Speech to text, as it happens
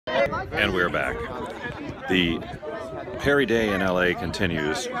And we're back. The Peridayinla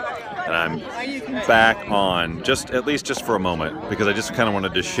continues, and I'm back on at least just for a moment, because I just kind of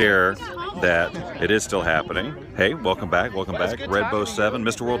wanted to share that it is still happening. Hey, welcome back, Redbow 7,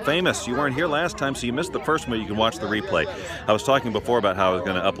 Mr. World Famous. You weren't here last time, so you missed the first one. You can watch the replay. I was talking before about how I was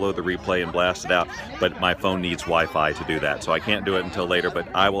going to upload the replay and blast it out, but my phone needs Wi-Fi to do that, so I can't do it until later, but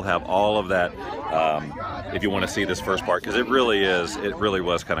I will have all of that if you want to see this first part, because it really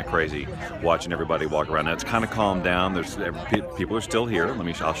was kind of crazy watching everybody walk around. And it's kind of calmed down. People are still here.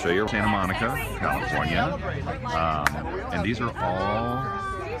 I'll show you Santa Monica, California, and these are all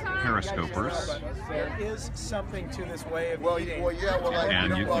Periscopers. There is something to this way of eating.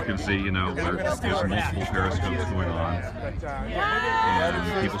 And you can see, there's multiple Periscopes going on,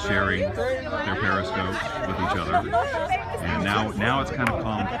 and people sharing their Periscopes with each other. And now it's kind of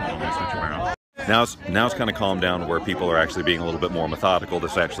calm. Switch around. Now it's kind of calmed down where people are actually being a little bit more methodical.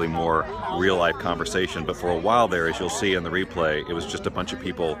 There's actually more real-life conversation. But for a while there, as you'll see in the replay, it was just a bunch of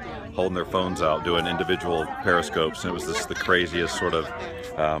people holding their phones out, doing individual periscopes, and it was the craziest sort of...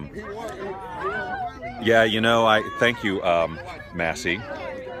 I thank you, Massey.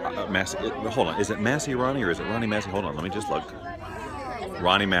 Hold on, is it Massey Ronnie or is it Ronnie Massey? Hold on, let me just look.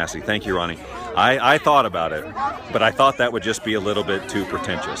 Ronnie Massey, thank you, Ronnie. I thought about it, but I thought that would just be a little bit too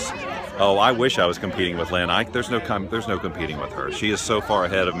pretentious. Oh, I wish I was competing with Lynn. There's no competing with her. She is so far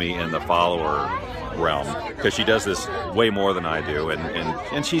ahead of me in the follower realm, because she does this way more than I do,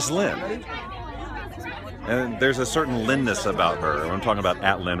 and she's Lynn. And there's a certain Lynness about her. I'm talking about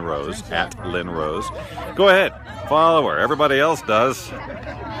at Lynn Rose. Go ahead, follow her. Everybody else does.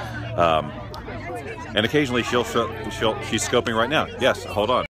 And occasionally she's scoping right now. Yes, hold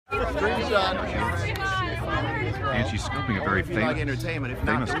on. And she's scoping a very famous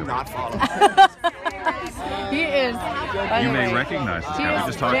scope. He is. You may recognize this guy. We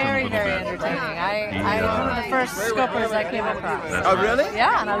just talked to him a little bit. Very entertaining. I was one of the first scopers I came across. Oh, really?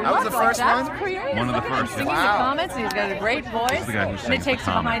 Yeah, and I was the first one? One of the first. Singing the comments, and he's got a great voice. And it takes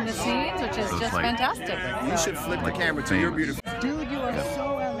you behind the scenes, which is just fantastic. You should flip the camera to your beautiful. Dude, you are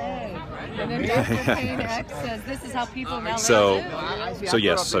so LA. And then X says, this is how people now so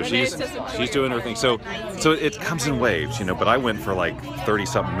she's doing her thing. So it comes in waves, but I went for like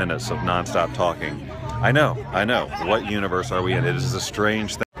 30-something minutes of nonstop talking. I know. What universe are we in? It is a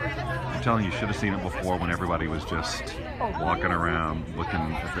strange thing. I'm telling you, you should have seen it before, when everybody was just walking around, looking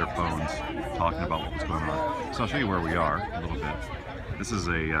at their phones, talking about what was going on. So I'll show you where we are a little bit. This is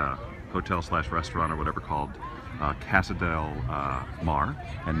a hotel/restaurant or whatever called Casa del Mar,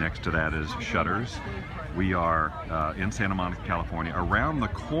 and next to that is Shutters. We are in Santa Monica, California. Around the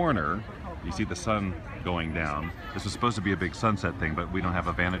corner, you see the sun going down. This was supposed to be a big sunset thing, but we don't have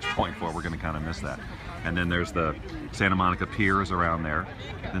a vantage point for it. We're going to kind of miss that. And then there's the Santa Monica Pier is around there.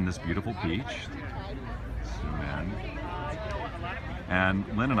 Then this beautiful beach. And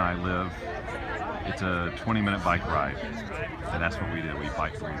Lynn and I live, it's a 20-minute bike ride. And that's what we did. We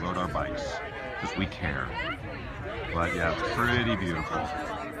rode our bikes because we care. But yeah, it's pretty beautiful.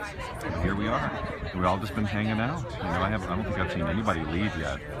 And here we are. We've all just been hanging out. I don't think I've seen anybody leave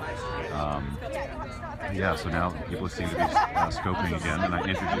yet. Yeah, so now people seem to be scoping again, and I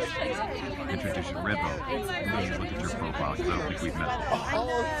introduce you to Redbow. Let me look at your profile, because I don't think we've met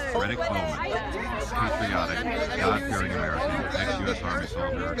before. Reddick Bowman, patriotic, God-fearing American, ex-U.S. Army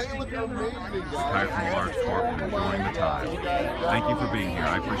soldier, retired from a large corps and enjoying the time. Thank you for being here.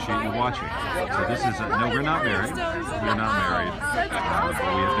 I appreciate you watching. So this is, no, we're not married. We're not married, but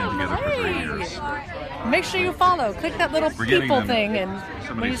we have been together for 3 years. Make sure you follow. Click that little people thing, and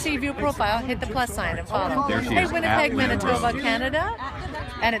when you see view profile, hit the plus sign and follow. Hey, Winnipeg, Manitoba, Canada,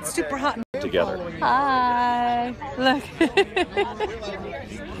 and it's super hot. Together. Hi. Look.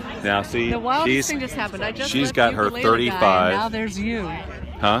 Now see, the wildest thing just happened. She's got her 35. Guy, now there's you.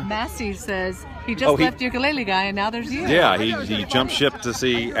 Huh? Massey says he just left ukulele guy, and now there's you. Yeah, he jumped ship to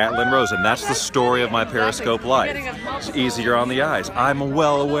see at Lynn Rose, and that's the story of my Periscope life. It's easier on the eyes. I'm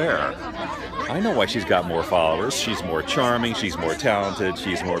well aware. I know why she's got more followers. She's more charming, she's more talented,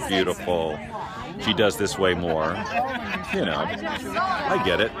 she's more beautiful. She does this way more. I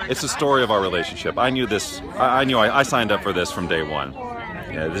get it. It's the story of our relationship. I knew this. I signed up for this from day one.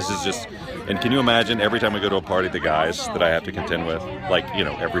 Yeah, this is just, and can you imagine every time we go to a party, the guys that I have to contend with, like,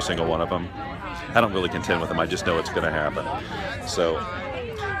 every single one of them. I don't really contend with them. I just know it's going to happen. So,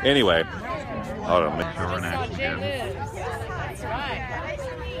 anyway, hold on, make sure we're in action again.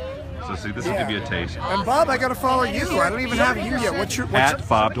 So see, this will give you a taste. And Bob, I got to follow you. I don't even have you yet. What's your at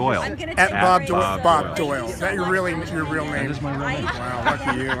Bob Doyle? At Bob Doyle. Is that your real name? That is my real name. Wow,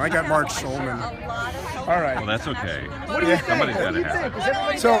 lucky you. I got Mark Schulman. All right. Well, that's okay. Yeah. Somebody's got to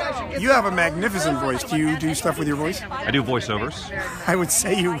have it. So you have a magnificent voice. Do you do stuff with your voice? I do voiceovers. I would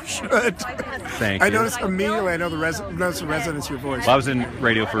say you should. Thank I you. noticed immediately. I know notice the resonance of your voice. Well, I was in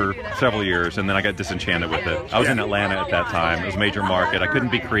radio for several years, and then I got disenchanted with it. I was in Atlanta at that time. It was a major market. I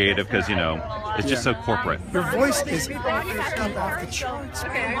couldn't be creative because, you know, it's just so corporate. Your voice is off the charts.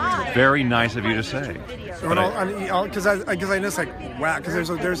 Very nice of you to say. Because I noticed, like, wow, because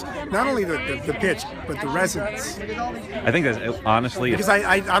there's not only the pitch, but the resonance. I think that's, honestly... Because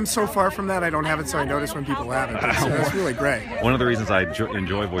I'm so far from that, I don't have it, so I notice when people have it. That's really great. One of the reasons I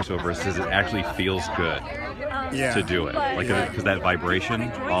enjoy voiceovers is it actually feels good to do it. Like, because that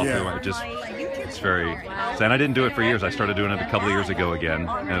vibration all through it, it's very... And I didn't do it for years. I started doing it a couple of years ago again,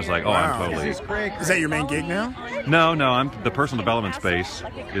 and I was like, oh, I'm totally... Is that your main gig now? No, the personal development space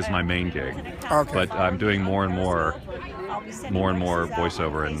is my main gig. Okay. But I'm doing more and more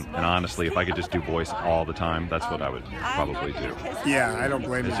voiceover, and honestly, if I could just do voice all the time, that's what I would probably do. Yeah, I don't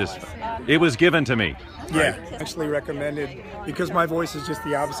blame you. It's just, it was given to me. Yeah, actually recommended, because my voice is just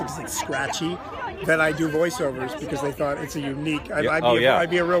the opposite, because it's scratchy, that I do voiceovers, because they thought it's a unique, I'd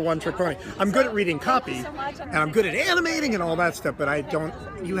be a real one-trick pony. I'm good at reading copy, and I'm good at animating and all that stuff, but I don't,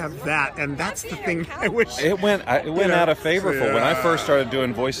 you have that, and that's the thing I wish. It went out of favor. When I first started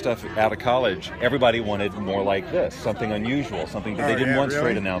doing voice stuff out of college, everybody wanted more like this, something unusual, something that they didn't want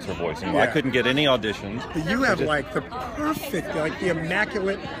straight announcer voice. And I couldn't get any auditions. But you have like the perfect, like the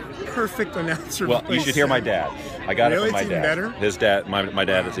immaculate, perfect announcer voice. Well, you should hear my dad. I got it from my It's dad. even better? His dad, my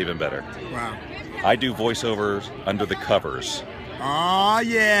dad is even better. Wow. I do voiceovers under the covers. Oh,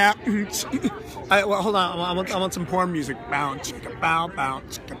 yeah. Well, hold on. I want some porn music. Bow, chicka, bow, bow,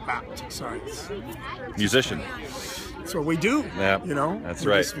 chicka, bow. Sorry. Musician. That's what we do. Yeah, you know? That's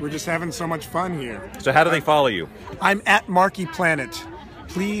right. We're just having so much fun here. So how do they follow you? I'm at Marky Planet.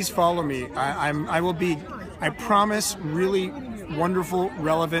 Please follow me. I will be, I promise, really wonderful,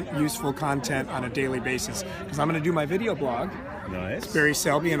 relevant, useful content on a daily basis. Because I'm going to do my video blog. Nice. It's Barry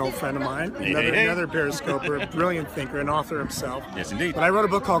Selby, an old friend of mine, another Periscoper, a brilliant thinker, an author himself. Yes, indeed. But I wrote a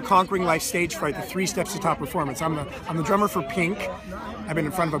book called Conquering Life Stage Fright: The 3 Steps to Top Performance. I'm the drummer for Pink. I've been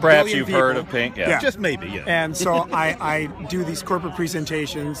in front of a Perhaps billion you've people. heard of Pink, yeah. Just maybe, yeah. And so I do these corporate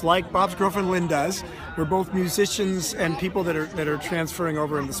presentations like Bob's girlfriend Lynn does. We're both musicians and people that are transferring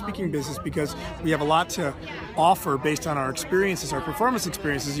over in the speaking business, because we have a lot to offer based on our experiences, our performance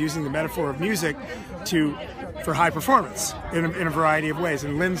experiences, using the metaphor of music for high performance in a variety of ways.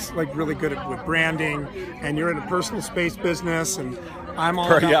 And Lynn's like really good with branding, and you're in a personal space business, and I'm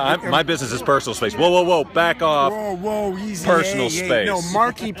all about... my business is personal space. Whoa, whoa, whoa, back off. Whoa, easy. Personal space. No,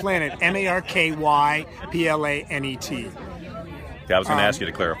 Marky Planet, MarkyPlanet. Yeah, I was going to ask you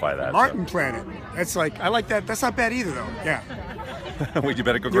to clarify that. Martin Planet. That's like, I like that. That's not bad either, though. Yeah. Well, you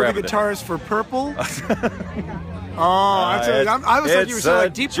better go You're grab the it. guitarist for Purple? I always thought you were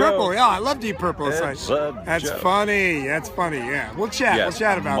like Deep Purple. Yeah, I love Deep Purple. That's funny. That's funny. Yeah, we'll chat. Yes, we'll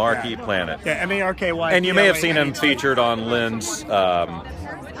chat about Marky that. Planet. Yeah, MarkyPlanet. And you may have seen him featured on Lynn's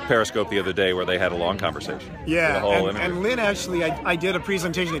Periscope the other day, where they had a long conversation. Yeah, and Lynn actually, I did a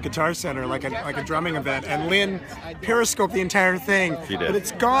presentation at Guitar Center, like a drumming event, and Lynn Periscoped the entire thing. She did. But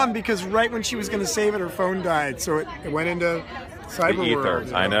it's gone because right when she was going to save it, her phone died, so it went into cyber the ether.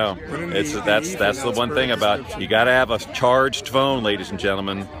 world. I know. That's the one thing about, you got to have a charged phone, ladies and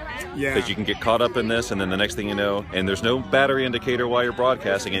gentlemen. Yeah. Because you can get caught up in this, and then the next thing you know, and there's no battery indicator while you're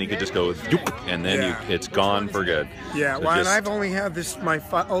broadcasting, and you could just go, and then it's gone for good. Yeah, So and I've only had this, my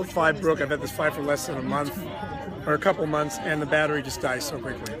old 5 broke. I've had this 5 for less than a month, or a couple months, and the battery just dies so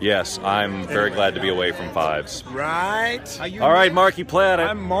quickly. Yes, I'm very glad to be away from 5s. Right. All right, Marky Planet.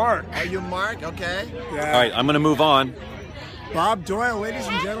 I'm Mark. Are you Mark? Okay. Yeah. All right, I'm going to move on. Bob Doyle, ladies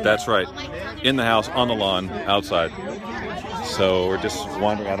and gentlemen. That's right. In the house, on the lawn, outside. So we're just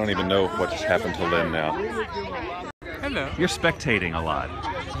wondering, I don't even know what just happened to Lynn now. Hello. You're spectating a lot.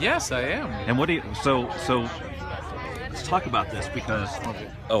 Yes, I am. And what do you, so let's talk about this, because,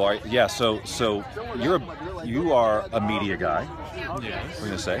 oh, all right, yeah, so you are a media guy, Yes. we're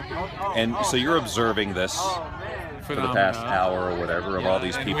going to say, and so you're observing this for the past hour or whatever of all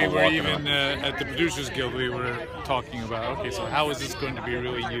these people and we were walking even around. at the Producers Guild, we were talking about, okay, so how is this going to be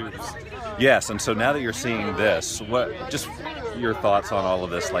really used? Yes, and so now that you're seeing this, what, just your thoughts on all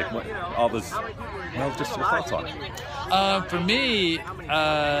of this, like what, all this, well, just your thoughts on it. For me,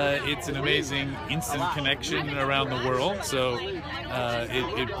 it's an amazing instant connection around the world. So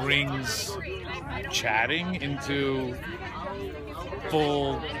it brings chatting into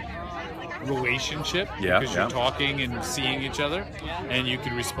full relationship because you're talking and seeing each other, and you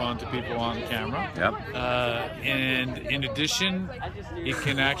can respond to people on camera. Yep. And in addition, it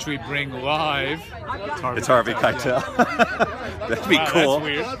can actually bring live. It's Harvey Keitel. That'd be cool. That's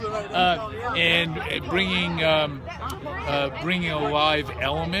weird. And bringing a live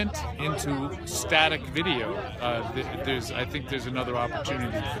element into static video. I think there's another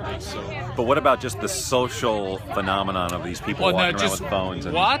opportunity for this. So. But what about just the social phenomenon of these people walking around with phones?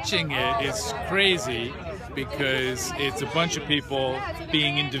 And Watching it is crazy because it's a bunch of people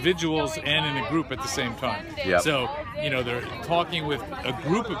being individuals and in a group at the same time. Yep. So, they're talking with a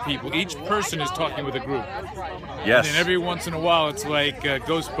group of people. Each person is talking with a group. Yes. And then every once in a while, it's like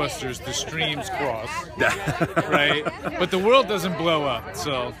Ghostbusters, the streams cross. Right? But the world doesn't blow up,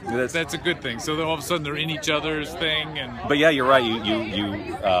 so that's a good thing. So then all of a sudden they're in each other's thing. But yeah, you're right. You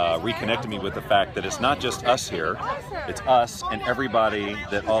reconnected me with the fact that it's not just us here. It's us and everybody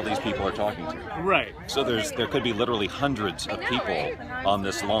that all these people are talking to. Right. So there could be literally hundreds of people on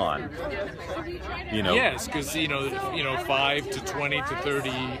this lawn. Yes, because 5 to 20 to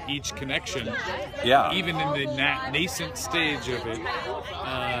 30 each connection. Yeah. Even in the nascent stage of it,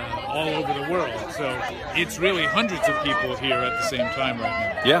 all over the world. So it's really hundreds of people here at the same time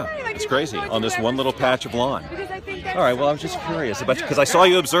right now. Yeah, it's crazy on this one little patch of lawn. All right. Well, I was just curious about because I saw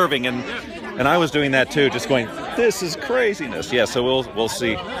you observing and I was doing that too, just going, this is craziness. Yeah. So we'll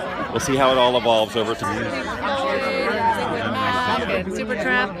see. We'll see how it all evolves over time. Super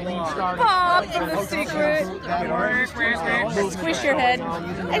Tramp. Pop from The Secret. Squish your head.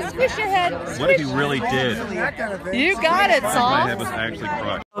 And squish your head. Squish. What if he really did? You got it, Saul. My head was actually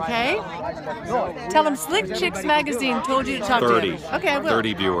crushed. Okay. Tell them Slick Chicks Magazine told you to talk 30. to him. Okay, I will.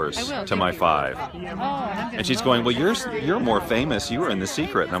 30 viewers to my 5. And she's going, well, you're more famous. You were in The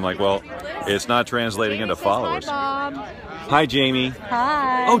Secret. And I'm like, well, it's not translating into followers. Hi, Mom. Hi, Jamie.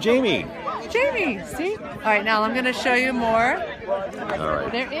 Hi. Oh, Jamie. Jamie, see? All right, now I'm going to show you more. All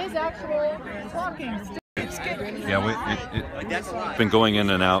right. There is actual talking. Yeah, it's been going in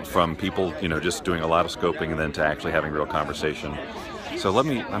and out from people, just doing a lot of scoping and then to actually having real conversation. So I'm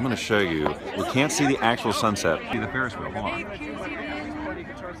going to show you. We can't see the actual sunset. See the Ferris wheel. Hold on.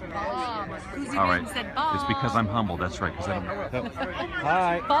 All right. It's because I'm humble. That's right. Because I don't.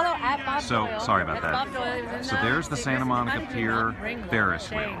 Hi. Follow at Bob So Doyle. sorry about Bob that. Doyle. So there's the Santa Monica Pier Ferris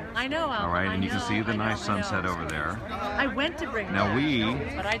wheel. I know. All right, and you can see the nice sunset over there. I went to bring. Now we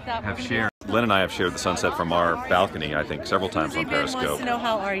but I thought have shared. Lynn and I have shared the sunset from our balcony, I think, several times on Periscope. wants to know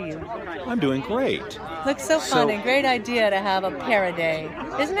how are you? I'm doing great. Looks so fun and great idea to have a Periday,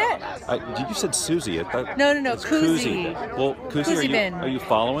 isn't it? You said Susie. I thought No, it's Koozie. Well, Koozie, are you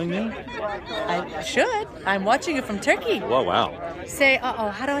following me? I should. I'm watching it from Turkey. Whoa, wow. Say,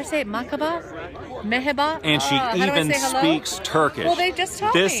 how do I say it? Makaba? Meheba? And she even speaks Turkish. Well, they just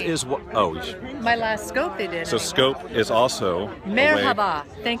taught This me. is what. My last scope they did. So scope is also. Merhaba.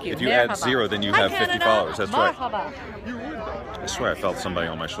 Thank you. If you Merhaba. add 0, then you Hi, have 50 Canada. followers. That's Marhaba. right. I swear I felt somebody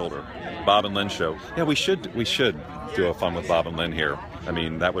on my shoulder. Bob and Lynn show. Yeah, we should do a fun with Bob and Lynn here. I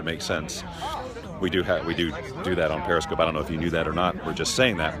mean, that would make sense. We do that on Periscope. I don't know if you knew that or not. We're just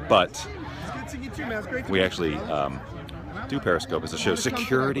saying that, but we actually do Periscope as a show.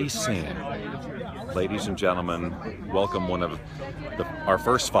 Security Sam. Ladies and gentlemen, welcome one of our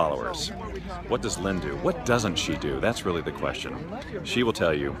first followers. What does Lynn do? What doesn't she do? That's really the question. She will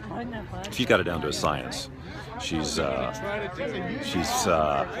tell you. She's got it down to a science. She's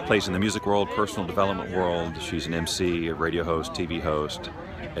plays in the music world, personal development world. She's an MC, a radio host, TV host,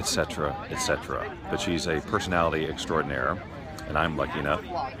 etc., etc. But she's a personality extraordinaire, and I'm lucky enough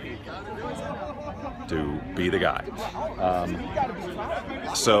to be the guy.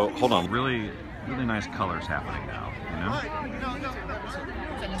 So hold on, really nice colors happening now, you know?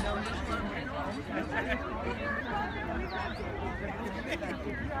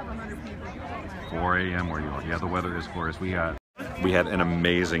 4 a.m. where you are. Yeah, the weather is glorious. We had an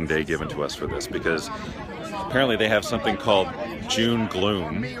amazing day given to us for this because apparently they have something called June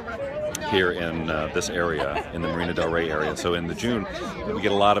gloom here in this area, in the Marina Del Rey area. So in the June, we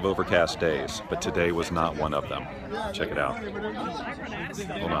get a lot of overcast days, but today was not one of them. Check it out.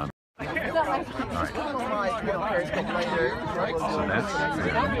 Hold on. All right. So that's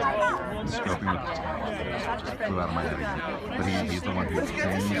scoping with flew out of my head again. But he's the one who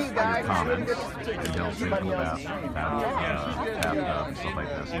pins your comments, and he'll say from the bathtub and stuff like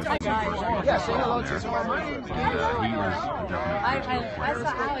this. He's the first one that's on there. And he is a definite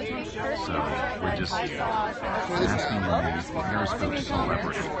Periscope player. So we're just asking him the Periscope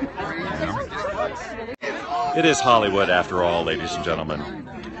celebrity. You know? It is Hollywood after all, ladies and gentlemen.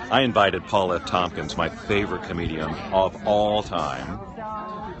 I invited Paul F. Tompkins, my favorite comedian of all time,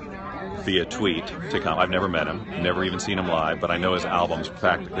 via tweet to come. I've never met him, never even seen him live, but I know his albums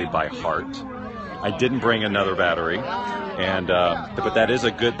practically by heart. I didn't bring another battery, and but that is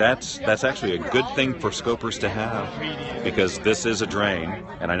that's actually a good thing for scopers to have, because this is a drain,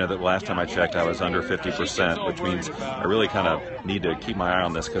 and I know that last time I checked I was under 50%, which means I really kind of need to keep my eye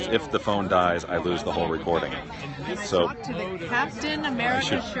on this, because if the phone dies, I lose the whole recording. So talk to the Captain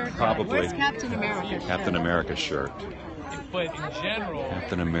America shirt. Probably. Where's Captain America? Captain America shirt. But in general,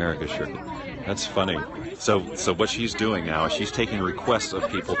 Captain America shirt. That's funny. So what she's doing now is she's taking requests of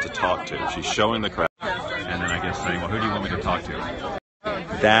people to talk to. She's showing the crowd, and then I guess saying, well, who do you want me to talk to?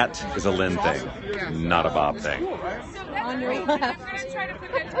 That is a Lynn thing, not a Bob thing. On your left.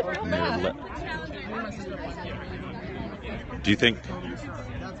 Do you think?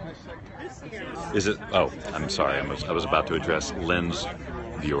 Is it? Oh, I'm sorry. I was about to address Lynn's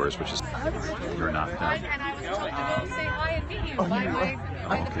viewers, which is you're not done. And I was told to go say hi and meet you by the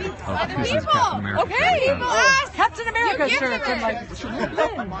Okay. people. Oh, this is Captain America. Okay, shirt. Captain America shirt.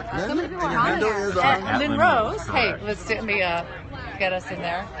 And like, Lynn Rose. Hey, let's let me get us in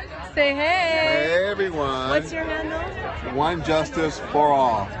there. Say hey. Hey everyone. What's your handle? One Justice for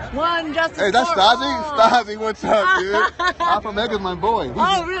All. One Justice Hey, that's for Stasi? all. Stasi, what's up, dude? Alpha Mega's my boy.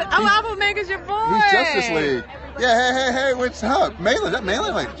 Oh, really? Oh, Alpha Mega's your boy. He's Justice League. Yeah, hey, what's up? Malin, is that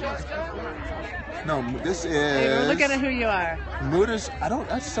Malin? Like, no, this is. Look at who you are. Muda's,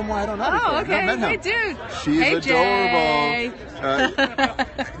 that's someone I don't know. Oh, before. okay. I've never Hey, met him. dude. She's Hey, adorable.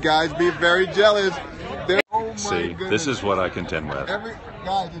 Guys, be very jealous. See, this is what I contend with.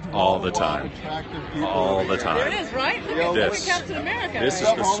 All the time. All the time. There it is, right? Look at Captain America. This is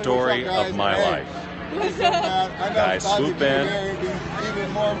the story of my life. Guys swoop in,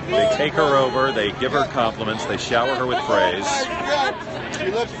 they take her over, they give her compliments, they shower her with praise. She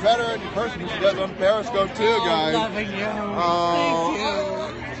looks better in person than she does on Periscope too, guys. Loving you. Thank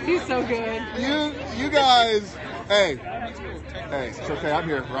you. He's so good. You guys, hey, it's okay, I'm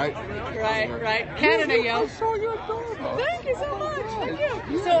here, right? Right. Canada, yo. Thank you so much. Thank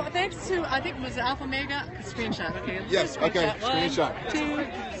you. So thanks to, I think it was Alpha Mega, screenshot. Okay. Yes, okay, screenshot. 1, 2.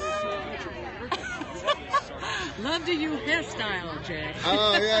 Love to you hairstyle, Jay.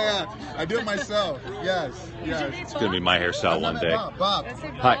 Oh, yeah. I do it myself. Yes. It's going to be my hairstyle one day. Bob.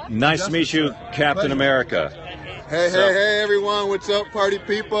 Hi, nice to meet you, Captain America. Hey, everyone. What's up, party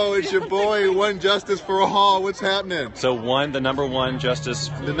people? It's your boy, One Justice for All. What's happening? So the number one justice.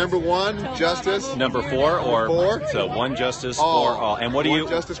 The number one justice. Number 4 or 4. So One Justice for All. And what do you?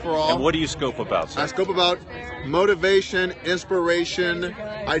 One Justice for All. And what do you scope about? Sir? I scope about motivation, inspiration.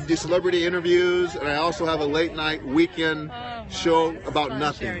 I do celebrity interviews, and I also have a late night weekend show about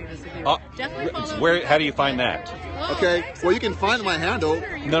nothing. Where? How do you find that? Okay. Well, you can find my handle.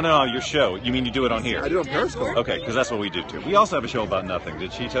 No, your show. You mean you do it on here? I do it on Periscope. Okay, because that's what we do too. We also have a show about nothing.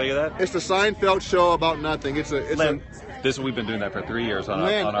 Did she tell you that? It's the Seinfeld show about nothing. We've been doing that for 3 years on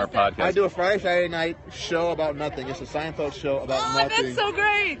our podcast. I do a Friday, Saturday night show about nothing. It's a Seinfeld show about nothing. That's so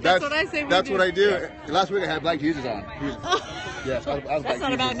great. That's what I say. That's what I do. Last week I had Black Jesus on. Yes, I was That's Black not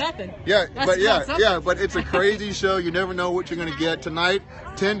Jesus. about nothing. Yeah, That's but it's a crazy show. You never know what you're going to get tonight.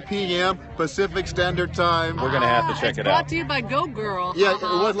 10 p.m. Pacific Standard Time. We're going to have to check it Brought out. to you by Go Girl. Yeah, it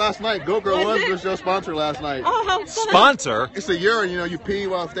was last night. Go Girl was the show sponsor last night. Oh, how fun. Sponsor? It's a urine, you pee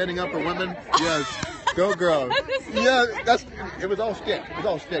while standing up for women. Yes. Go Girl. Yeah, it was all stick.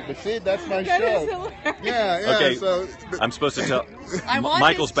 But see, that's my show. Yeah. Okay, so I'm supposed to tell. I want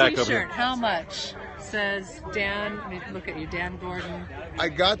Michael's this back t-shirt. over here. How much? Says Dan. Let me look at you, Dan Gordon. I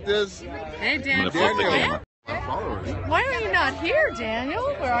got this. Hey, Dan. I'm gonna flip the camera. Why are you not here, Daniel?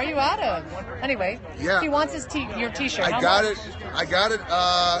 Where are you out of? Anyway, Yeah. he wants your t-shirt. I How got much? it. I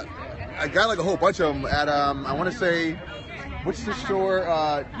got like a whole bunch of them at I want to say, what's the store?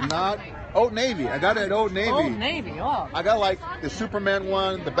 Not Old Navy. I got it at Old Navy. Old Navy. Oh. I got like the Superman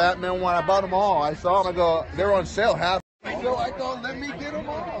one, the Batman one. I bought them all. I saw them. I go, they're on sale half. So I go, let me get them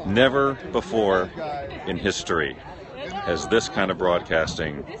all. Never before in history has this kind of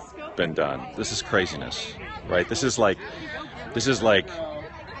broadcasting been done. This is craziness, right? This is like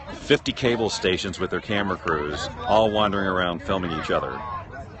 50 cable stations with their camera crews all wandering around filming each other,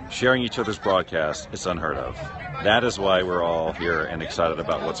 sharing each other's broadcasts. It's unheard of. That is why we're all here and excited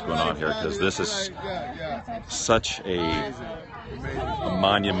about what's going on here, because this is such a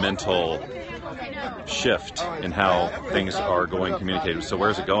monumental shift in how things are going communicated. So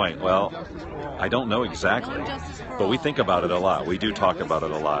where's it going? Well, I don't know exactly, but we think about it a lot. We do talk about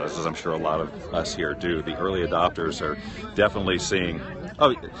it a lot, as I'm sure a lot of us here do. The early adopters are definitely seeing,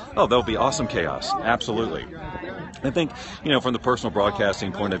 oh, there'll be awesome chaos. Absolutely. I think, from the personal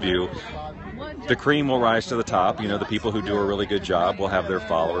broadcasting point of view, the cream will rise to the top. You know, the people who do a really good job will have their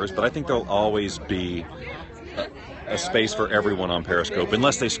followers, but I think there'll always be a space for everyone on Periscope,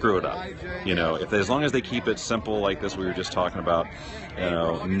 unless they screw it up. You know, as long as they keep it simple like this we were just talking about, you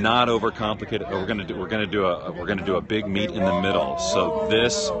know, not overcomplicated. We're gonna do a big meet in the middle. So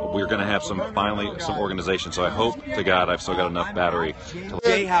we're gonna have some organization. So I hope to God I've still got enough battery.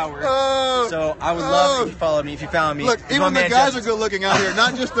 Jay Howard. So I would love if you followed me, if you found me. Look, even the guys are good looking out here,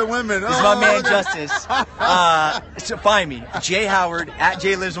 not just the women. This is my man Justice. So find me, Jay Howard at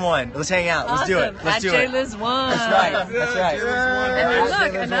JLives1. Let's hang out. Let's do it. Let's do it. JLives1. That's right. That's right. And then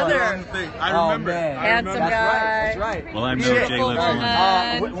look, another handsome guy. That's right. Well, I'm no JLives1.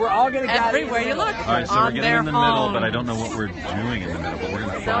 We're all gonna gather everywhere you look. All right, so we're getting in the middle, but I don't know what we're doing in the middle. But we're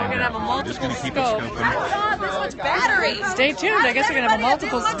gonna find out. We're just gonna keep it scoping. There's much battery. Stay tuned. I guess we're gonna have a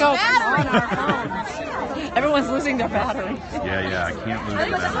multiple scope on our phones. Everyone's losing their battery. Yeah, I can't lose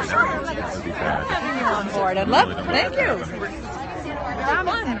the battery. That would be bad. You're on board. I'd love. Thank you. Come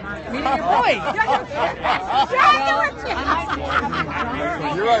on, meeting your boy.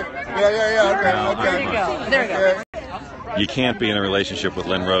 You're right. Yeah. Okay. There you go. There you go. You can't be in a relationship with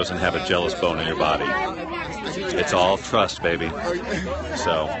Lynn Rose and have a jealous bone in your body. It's all trust, baby.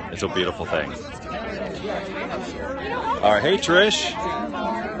 So it's a beautiful thing. All right, hey Trish.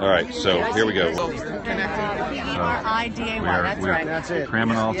 All right, so here we go. R-I-D-A-Y, that's right. That's it.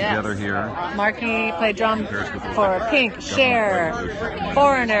 Cramming all together here. Marquis played drum for Pink, Cher,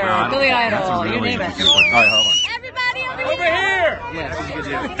 Foreigner, Billy Idol, you name it. All right, hold on. Everybody over here! Yeah, this is a good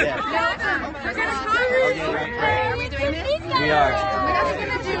deal. Yeah. We're going to Congress. Are we doing this? We are. Are we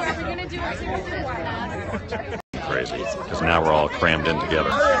going to do it? Crazy, because now we're all crammed in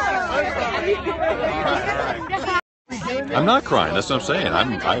together. I'm not crying, that's what I'm saying.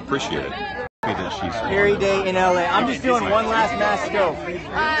 I appreciate it. Perry Day in LA. I'm just doing one last mass scope.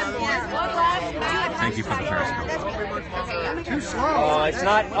 Thank you for the Periscope. Too slow. Oh, it's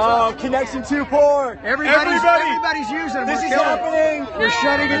not. Oh, connection too poor. Everybody's using them. This is happening. We're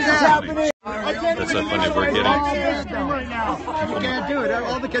shutting it. This is happening. That's so funny. We're getting. You can't do it.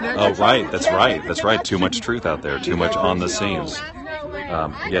 All the connections. Oh, right. That's right. Too much truth out there. Too much on the scenes.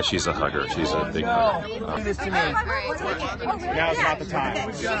 Yeah, she's a hugger. She's a big hugger. Do this to me. Now's not the time.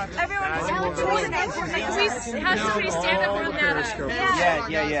 Everyone has to stand up on that.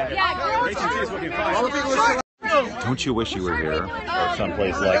 Yeah. Don't you wish you were here or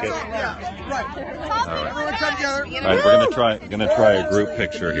someplace like it? All right, we're gonna try a group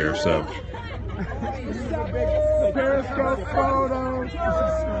picture here. So. Periscope photos. You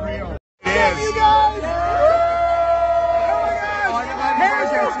guys.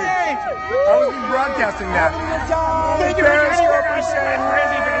 I was broadcasting that. Thank you very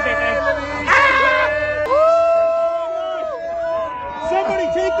Somebody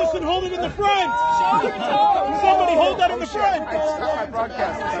take this and hold it in the front. Somebody hold that in the front.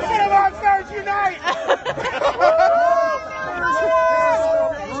 Celebs Stars Unite.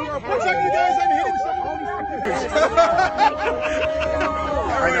 What's up, you guys? I'm hitting some.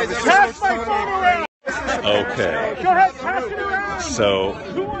 Pass my phone around. Okay. Go ahead, pass it around. So,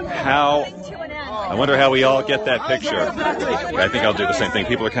 I wonder how we all get that picture. I think I'll do the same thing.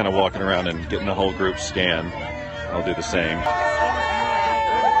 People are kind of walking around and getting the whole group scan. I'll do the same.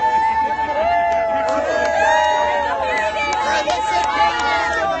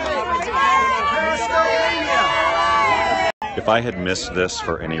 If I had missed this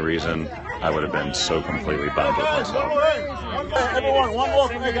for any reason, I would have been so completely bummed with myself. Everyone, one more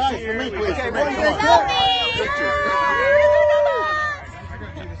for the guys. For me, please. Okay,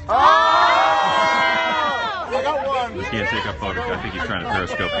 I got one. You can't take a photo. I think he's trying to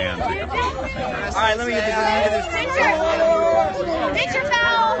Periscope and take a photo. All right, let me get this. Nature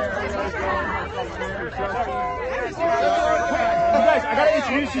towel. You guys, I gotta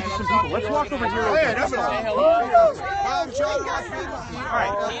introduce you to some people. Let's walk over here. Hey, that's Say hello.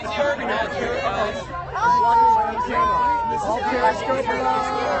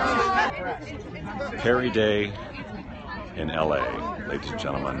 Perry Day in LA, ladies and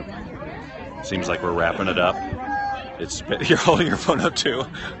gentlemen. Seems like we're wrapping it up. You're holding your phone up too.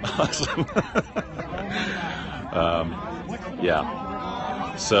 Awesome.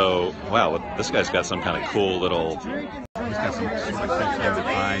 Yeah. So, wow, this guy's got some kind of cool little. He's got some okay. All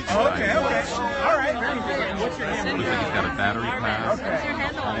right. Very good. What's your name? Looks like he's got a battery pack.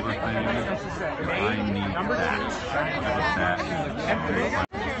 Holder thing. I need that.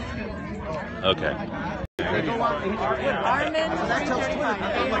 Okay.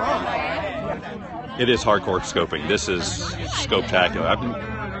 It is hardcore scoping. This is scope-tacular. I've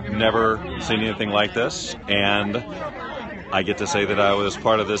never seen anything like this, and I get to say that I was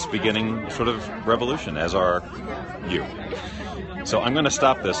part of this beginning sort of revolution, as are you. So I'm going to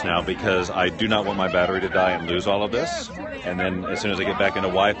stop this now because I do not want my battery to die and lose all of this. And then as soon as I get back into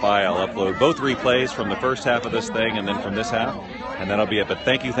Wi-Fi, I'll upload both replays from the first half of this thing and then from this half. And then I'll be up. But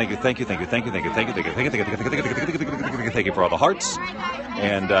thank you for all the hearts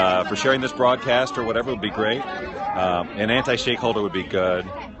and for sharing this broadcast or whatever would be great. An anti-shake holder would be good.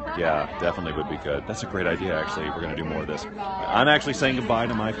 Yeah, definitely would be good. That's a great idea, actually. We're going to do more of this. I'm actually saying goodbye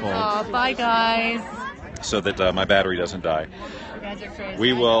to my phone. Oh, bye, guys. So that my battery doesn't die.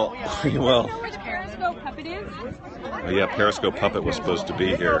 We will. Which Periscope puppet is? Oh, yeah, Periscope puppet was supposed to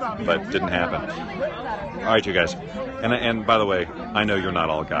be here, but didn't happen. All right, you guys. And by the way, I know you're not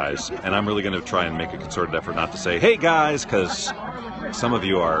all guys, and I'm really going to try and make a concerted effort not to say, "Hey, guys," because some of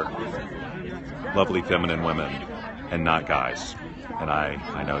you are lovely feminine women and not guys, and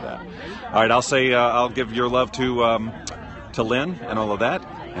I know that. All right, I'll say I'll give your love to Lynn and all of that,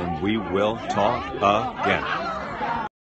 and we will talk again.